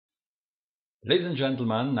Ladies and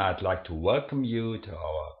gentlemen, I'd like to welcome you to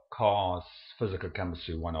our course Physical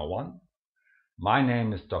Chemistry 101. My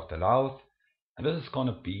name is Dr. Lauth, and this is going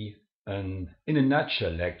to be in a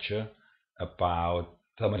nutshell lecture about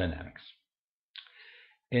thermodynamics.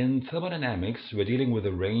 In thermodynamics, we're dealing with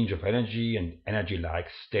a range of energy and energy-like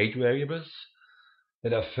state variables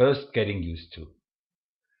that are first getting used to.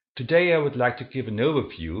 Today I would like to give an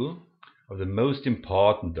overview of the most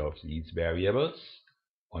important of these variables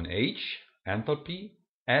on H, enthalpy,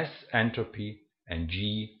 S, entropy, and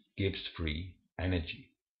G, Gibbs free energy.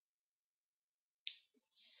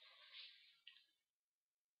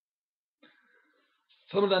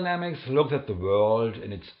 Thermodynamics looks at the world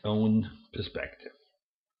in its own perspective.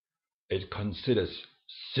 It considers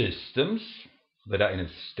systems that are in a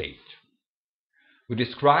state. We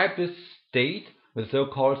describe this state with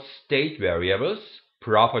so-called state variables,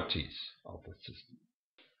 properties of the system.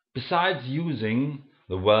 Besides using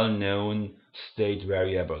the well-known state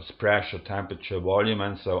variables, pressure, temperature, volume,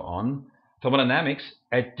 and so on, thermodynamics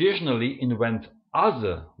additionally invents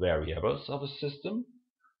other variables of a system,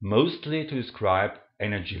 mostly to describe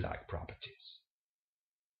energy-like properties.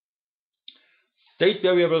 State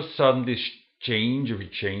variables suddenly change if we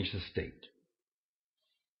change the state.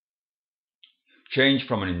 Change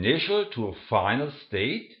from an initial to a final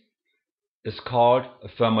state is called a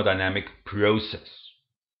thermodynamic process.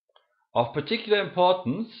 Of particular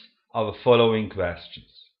importance are the following questions.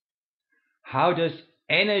 How does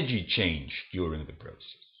energy change during the process?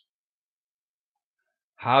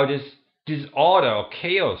 How does disorder or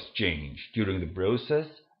chaos change during the process?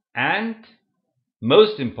 And,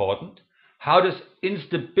 most important, how does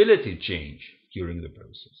instability change during the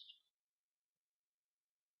process?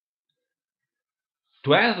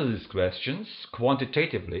 To answer these questions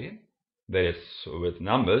quantitatively, that is, with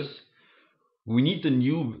numbers, we need the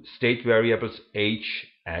new state variables H,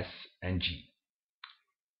 S, and G.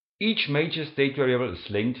 Each major state variable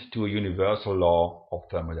is linked to a universal law of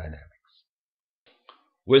thermodynamics.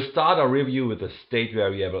 We'll start our review with the state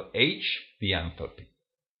variable H, the enthalpy.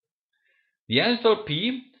 The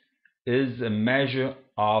enthalpy is a measure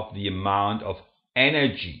of the amount of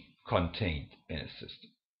energy contained in a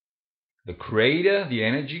system. The greater the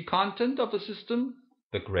energy content of the system,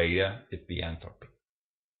 the greater is the enthalpy.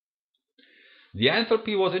 The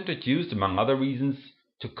enthalpy was introduced, among other reasons,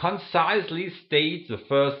 to concisely state the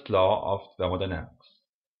first law of thermodynamics.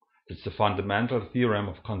 It's the fundamental theorem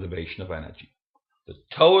of conservation of energy. The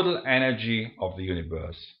total energy of the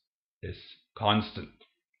universe is constant.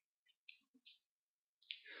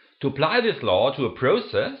 To apply this law to a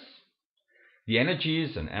process, the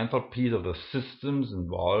energies and enthalpies of the systems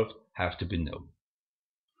involved have to be known.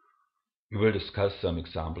 We will discuss some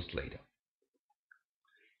examples later.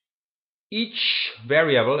 Each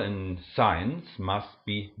variable in science must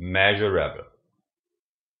be measurable.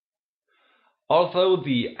 Although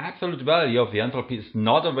the absolute value of the enthalpy is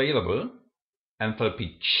not available,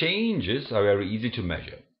 enthalpy changes are very easy to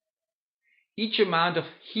measure. Each amount of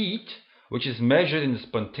heat which is measured in a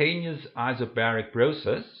spontaneous isobaric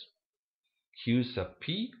process, Q sub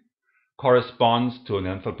P, corresponds to an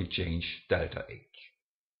enthalpy change delta H.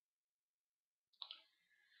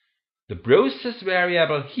 The process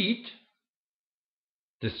variable heat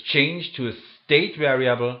is changed to a state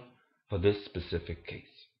variable for this specific case.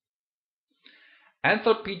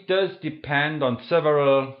 Enthalpy does depend on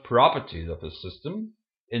several properties of the system,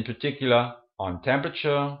 in particular on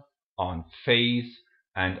temperature, on phase,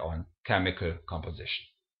 and on chemical composition.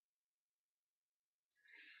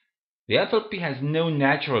 The enthalpy has no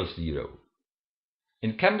natural zero.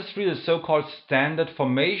 In chemistry, the so-called standard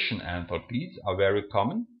formation enthalpies are very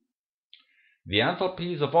common. The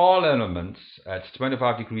enthalpies of all elements at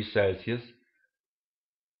 25 degrees Celsius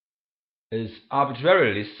is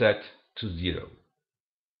arbitrarily set to zero.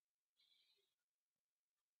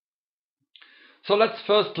 So let's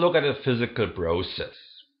first look at a physical process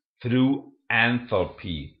through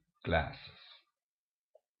enthalpy glasses.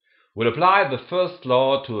 We'll apply the first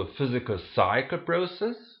law to a physical cycle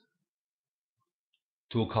process,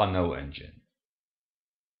 to a Carnot engine.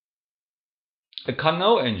 A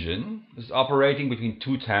Carnot engine is operating between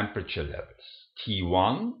two temperature levels,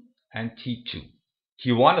 T1 and T2.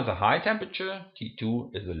 T1 is a high temperature,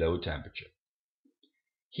 T2 is a low temperature.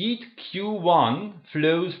 Heat Q1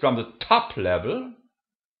 flows from the top level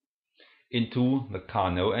into the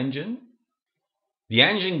Carnot engine. The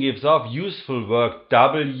engine gives off useful work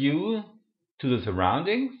W to the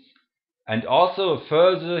surroundings, and also a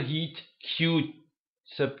further heat Q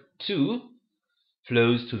sub 2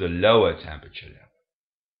 flows to the lower temperature level.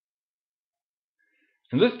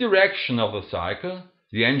 In this direction of the cycle,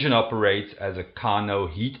 the engine operates as a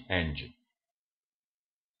Carnot heat engine.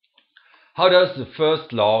 How does the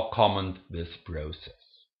first law comment this process?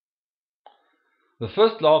 The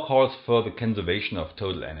first law calls for the conservation of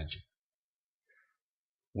total energy.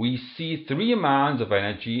 We see three amounts of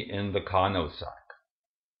energy in the Carnot cycle: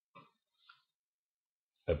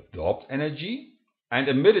 absorbed energy and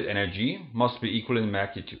emitted energy must be equal in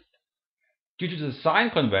magnitude. Due to the sign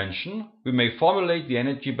convention, we may formulate the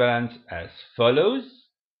energy balance as follows: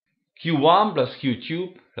 Q1 plus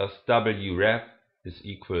Q2 plus W ref is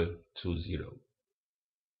equal to 0.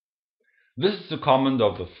 This is the comment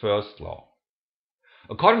of the first law.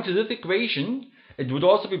 According to this equation, it would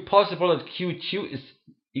also be possible that Q2 is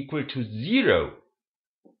equal to 0,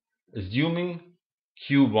 assuming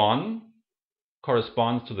Q1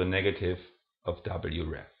 corresponds to the negative of W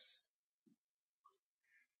ref.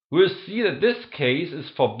 We'll see that this case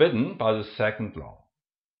is forbidden by the second law.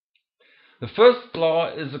 The first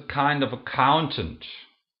law is a kind of accountant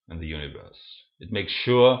in the universe. It makes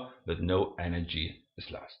sure that no energy is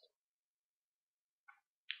lost.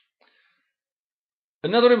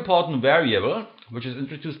 Another important variable, which is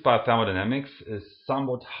introduced by thermodynamics, is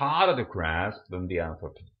somewhat harder to grasp than the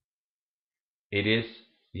enthalpy. It is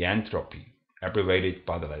the entropy, abbreviated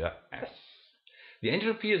by the letter S. The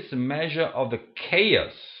entropy is a measure of the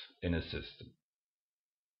chaos in a system.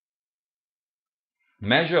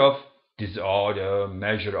 Measure of disorder,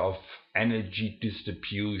 measure of energy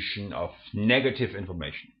distribution, of negative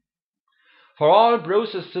information. For all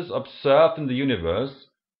processes observed in the universe,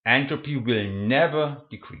 entropy will never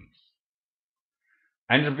decrease.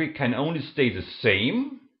 Entropy can only stay the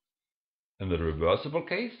same in the reversible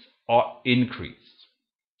case or increase.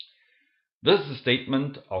 This is the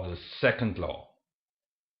statement of the second law.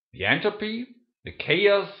 The entropy, the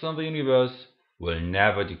chaos of the universe, will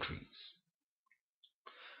never decrease.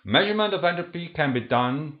 Measurement of entropy can be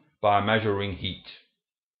done by measuring heat.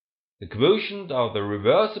 The quotient of the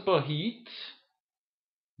reversible heat,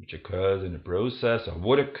 which occurs in a process or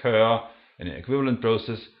would occur in an equivalent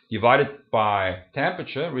process, divided by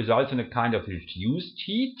temperature, results in a kind of reduced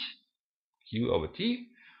heat, Q over T,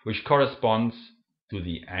 which corresponds to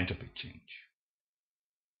the entropy change.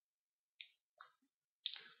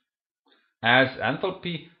 As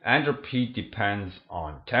enthalpy, entropy depends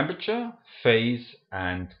on temperature, phase,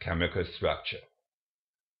 and chemical structure.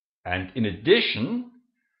 And in addition,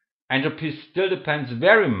 entropy still depends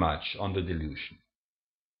very much on the dilution.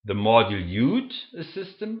 The more dilute a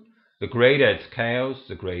system, the greater its chaos,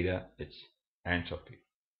 the greater its entropy.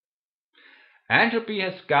 Entropy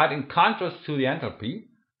has got, in contrast to the enthalpy,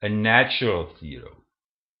 a natural zero.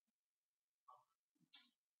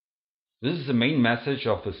 This is the main message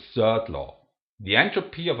of the third law. The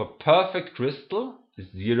entropy of a perfect crystal is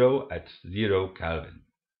 0 at 0 Kelvin.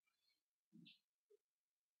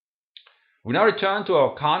 We now return to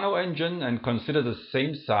our Carnot engine and consider the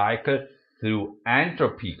same cycle through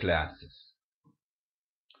entropy classes.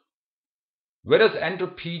 Where does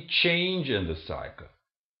entropy change in the cycle?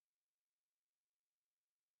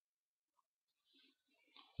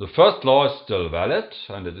 The first law is still valid,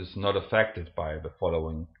 and it is not affected by the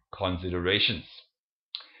following considerations.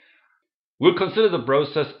 We'll consider the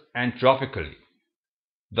process entropically.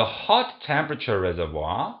 The hot temperature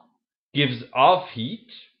reservoir gives off heat,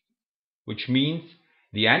 which means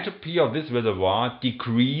the entropy of this reservoir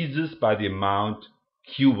decreases by the amount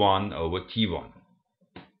Q1 over T1.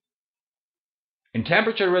 In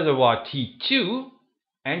temperature reservoir T2,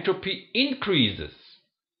 entropy increases.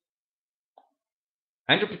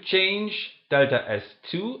 Entropy change delta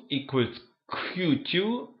S2 equals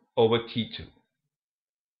Q2 over T2.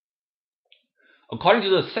 According to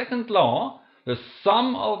the second law, the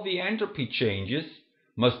sum of the entropy changes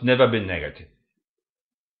must never be negative.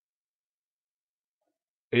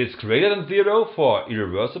 It is greater than 0 for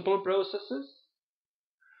irreversible processes.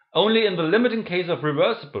 Only in the limiting case of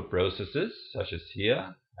reversible processes, such as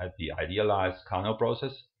here at the idealized Carnot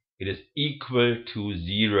process, it is equal to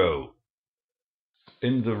 0.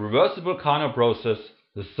 In the reversible Carnot process,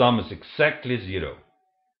 the sum is exactly 0.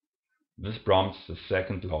 This prompts the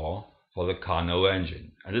second law for the Carnot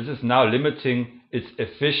engine, and this is now limiting its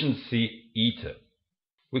efficiency eta.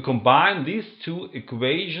 We combine these two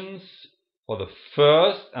equations for the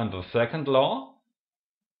first and the second law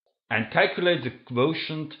and calculate the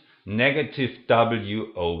quotient negative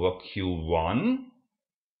W over Q1,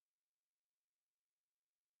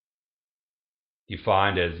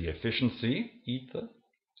 defined as the efficiency eta.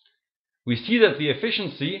 We see that the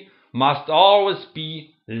efficiency must always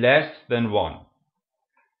be less than 1.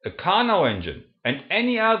 A Carnot engine and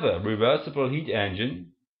any other reversible heat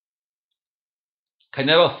engine can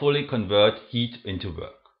never fully convert heat into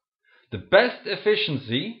work. The best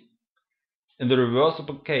efficiency in the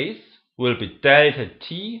reversible case will be delta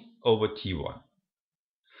T over T1.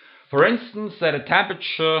 For instance, at a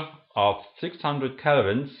temperature of 600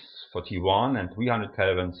 kelvins for T1 and 300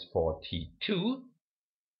 kelvins for T2,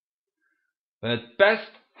 then at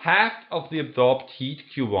best half of the absorbed heat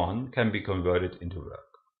Q1 can be converted into work.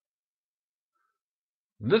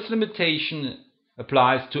 This limitation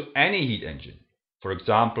applies to any heat engine, for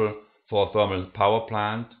example, for a thermal power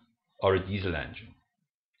plant or a diesel engine.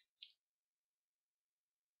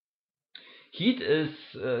 Heat is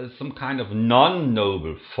some kind of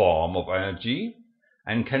non-noble form of energy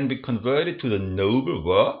and can be converted to the noble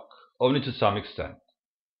work only to some extent.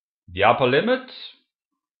 The upper limit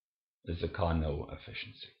is the Carnot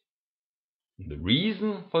efficiency. The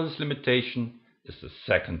reason for this limitation is the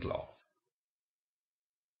second law.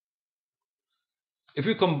 If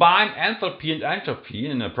we combine enthalpy and entropy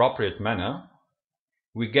in an appropriate manner,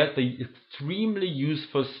 we get the extremely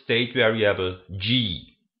useful state variable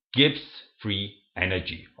G, Gibbs free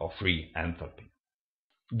energy or free enthalpy.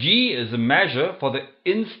 G is a measure for the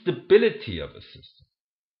instability of a system.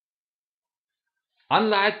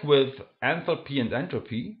 Unlike with enthalpy and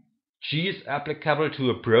entropy, G is applicable to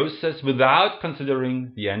a process without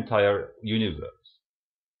considering the entire universe.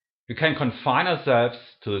 We can confine ourselves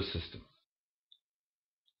to the system.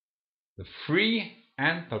 The free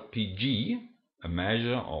enthalpy G, a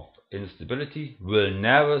measure of instability, will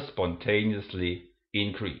never spontaneously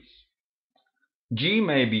increase. G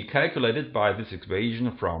may be calculated by this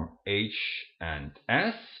equation from H and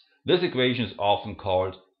S. This equation is often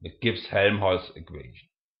called the Gibbs-Helmholtz equation.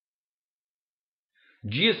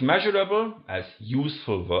 G is measurable as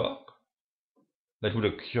useful work that would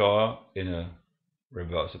occur in a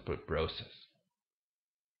reversible process.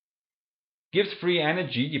 Gibbs free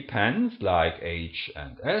energy depends, like H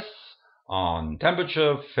and S, on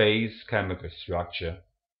temperature, phase, chemical structure,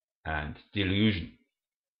 and dilution,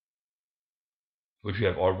 which we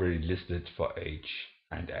have already listed for H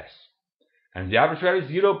and S. And the arbitrary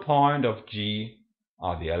 0 point of G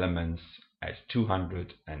are the elements at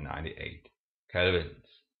 298 kelvins.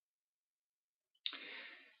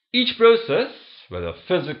 Each process, whether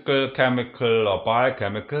physical, chemical, or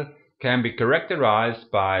biochemical, can be characterized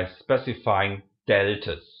by specifying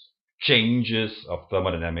deltas, changes of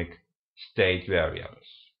thermodynamic state variables.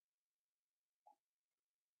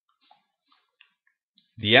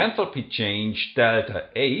 The enthalpy change delta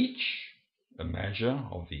H, a measure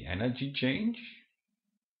of the energy change,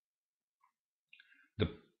 the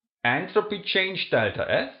entropy change delta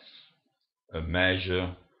S, a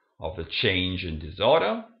measure of the change in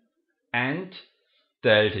disorder, and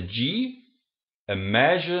delta G, a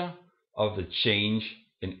measure of the change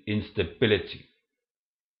in instability.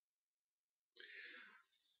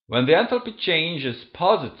 When the enthalpy change is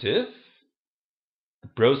positive, the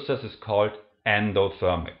process is called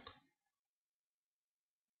endothermic.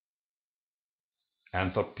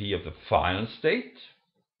 Enthalpy of the final state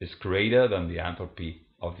is greater than the enthalpy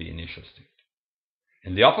of the initial state.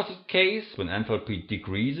 In the opposite case, when enthalpy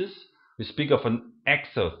decreases, we speak of an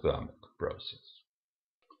exothermic process.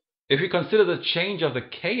 If we consider the change of the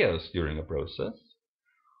chaos during a process,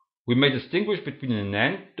 we may distinguish between an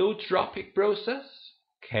endotropic process,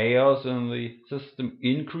 chaos in the system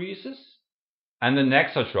increases, and an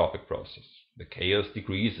exotropic process, the chaos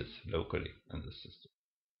decreases locally in the system.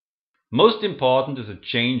 Most important is a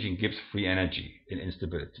change in Gibbs free energy in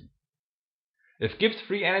instability. If Gibbs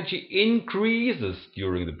free energy increases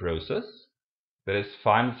during the process, that is,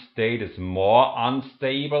 final state is more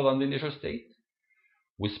unstable than the initial state,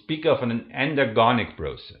 we speak of an endergonic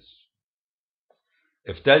process.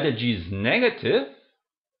 If delta G is negative,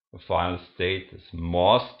 the final state is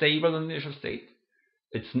more stable than the initial state,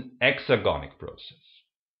 it's an exergonic process.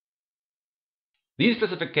 These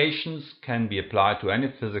specifications can be applied to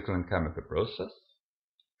any physical and chemical process.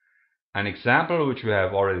 An example which we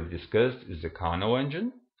have already discussed is the Carnot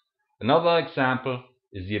engine. Another example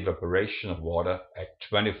is the evaporation of water at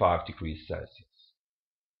 25 degrees Celsius.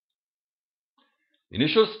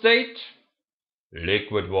 Initial state,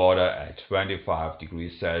 liquid water at 25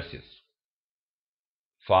 degrees Celsius.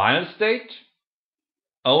 Final state,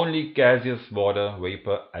 only gaseous water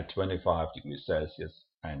vapor at 25 degrees Celsius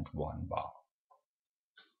and 1 bar.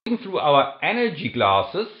 Looking through our energy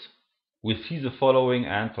glasses, we see the following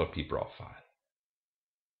enthalpy profile.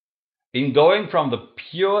 In going from the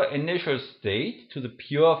pure initial state to the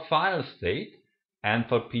pure final state,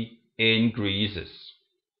 enthalpy increases.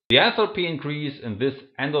 The enthalpy increase in this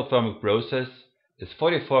endothermic process is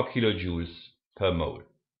 44 kilojoules per mole.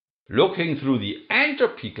 Looking through the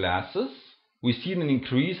entropy glasses, we see an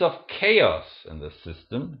increase of chaos in the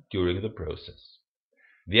system during the process.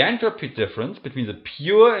 The entropy difference between the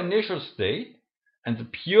pure initial state and the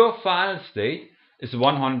pure final state is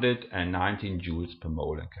 119 joules per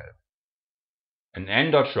mole in Kelvin. An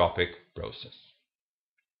endotropic process.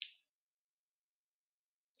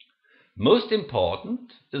 Most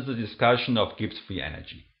important is the discussion of Gibbs free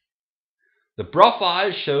energy. The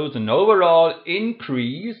profile shows an overall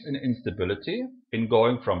increase in instability in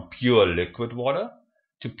going from pure liquid water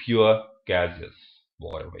to pure gaseous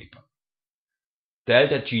water vapor.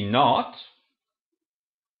 Delta G naught,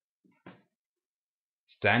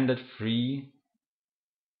 standard free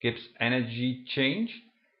Gibbs energy change,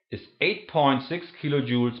 is 8.6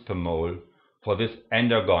 kilojoules per mole for this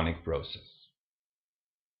endergonic process.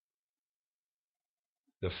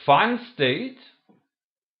 The final state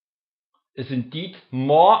is indeed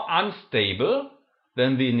more unstable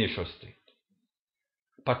than the initial state.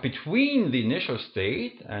 But between the initial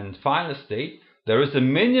state and final state, there is a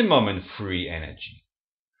minimum in free energy,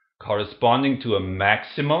 corresponding to a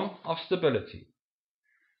maximum of stability.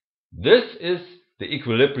 This is the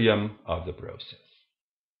equilibrium of the process.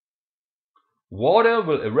 Water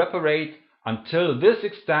will evaporate until this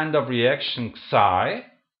extent of reaction psi,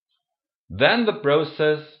 then the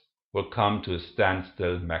process will come to a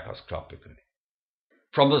standstill macroscopically.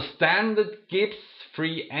 From the standard Gibbs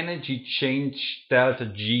free energy change delta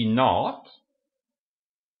G naught,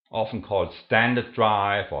 often called standard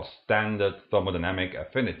drive or standard thermodynamic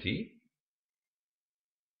affinity,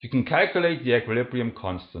 you can calculate the equilibrium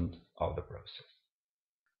constant of the process.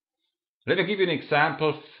 Let me give you an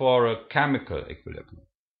example for a chemical equilibrium.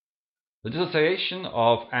 The dissociation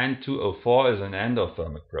of N2O4 is an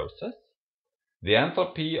endothermic process. The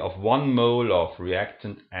enthalpy of 1 mole of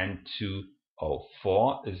reactant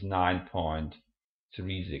N2O4 is 9.368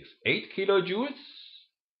 kilojoules.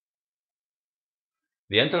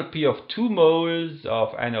 The enthalpy of 2 moles of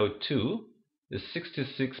NO2 is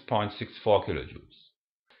 66.64 kilojoules.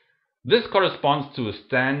 This corresponds to a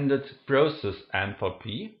standard process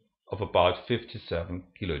enthalpy of about 57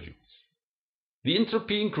 kilojoules. The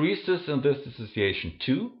entropy increases in this dissociation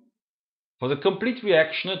too. For the complete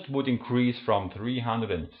reaction, it would increase from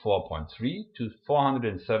 304.3 to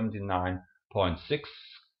 479.6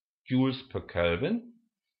 joules per Kelvin,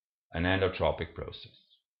 an endotropic process.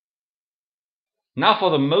 Now for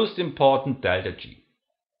the most important delta G,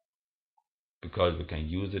 because we can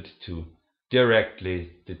use it to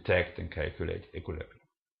directly detect and calculate equilibrium.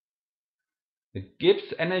 The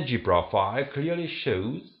Gibbs energy profile clearly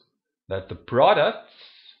shows that the products,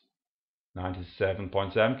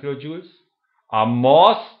 97.7 kilojoules, are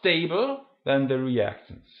more stable than the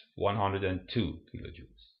reactants, 102 kilojoules.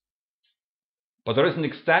 But there is an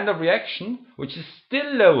extent of reaction which is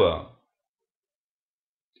still lower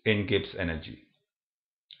in Gibbs energy,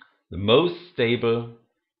 the most stable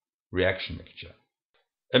reaction mixture.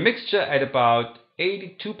 A mixture at about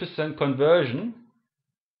 82% conversion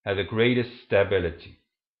has the greatest stability.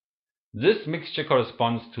 This mixture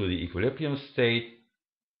corresponds to the equilibrium state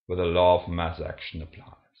where the law of mass action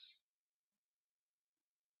applies.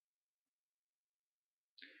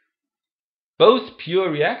 Both pure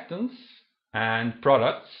reactants and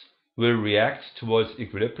products will react towards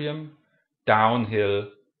equilibrium downhill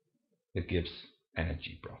the Gibbs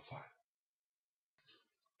energy profile.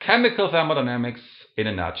 Chemical thermodynamics in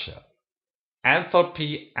a nutshell.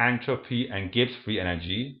 Enthalpy, entropy, and Gibbs free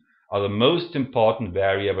energy are the most important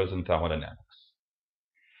variables in thermodynamics.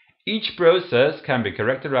 Each process can be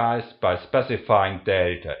characterized by specifying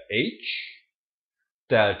delta H,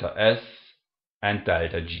 delta S, and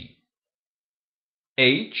delta G.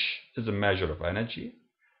 H is a measure of energy,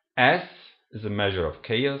 S is a measure of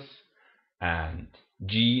chaos, and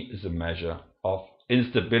G is a measure of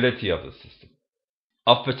instability of the system.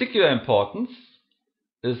 Of particular importance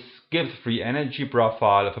is Gibbs free energy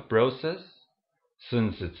profile of a process,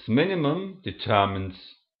 since its minimum determines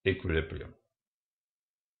equilibrium.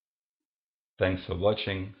 Thanks for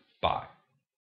watching. Bye.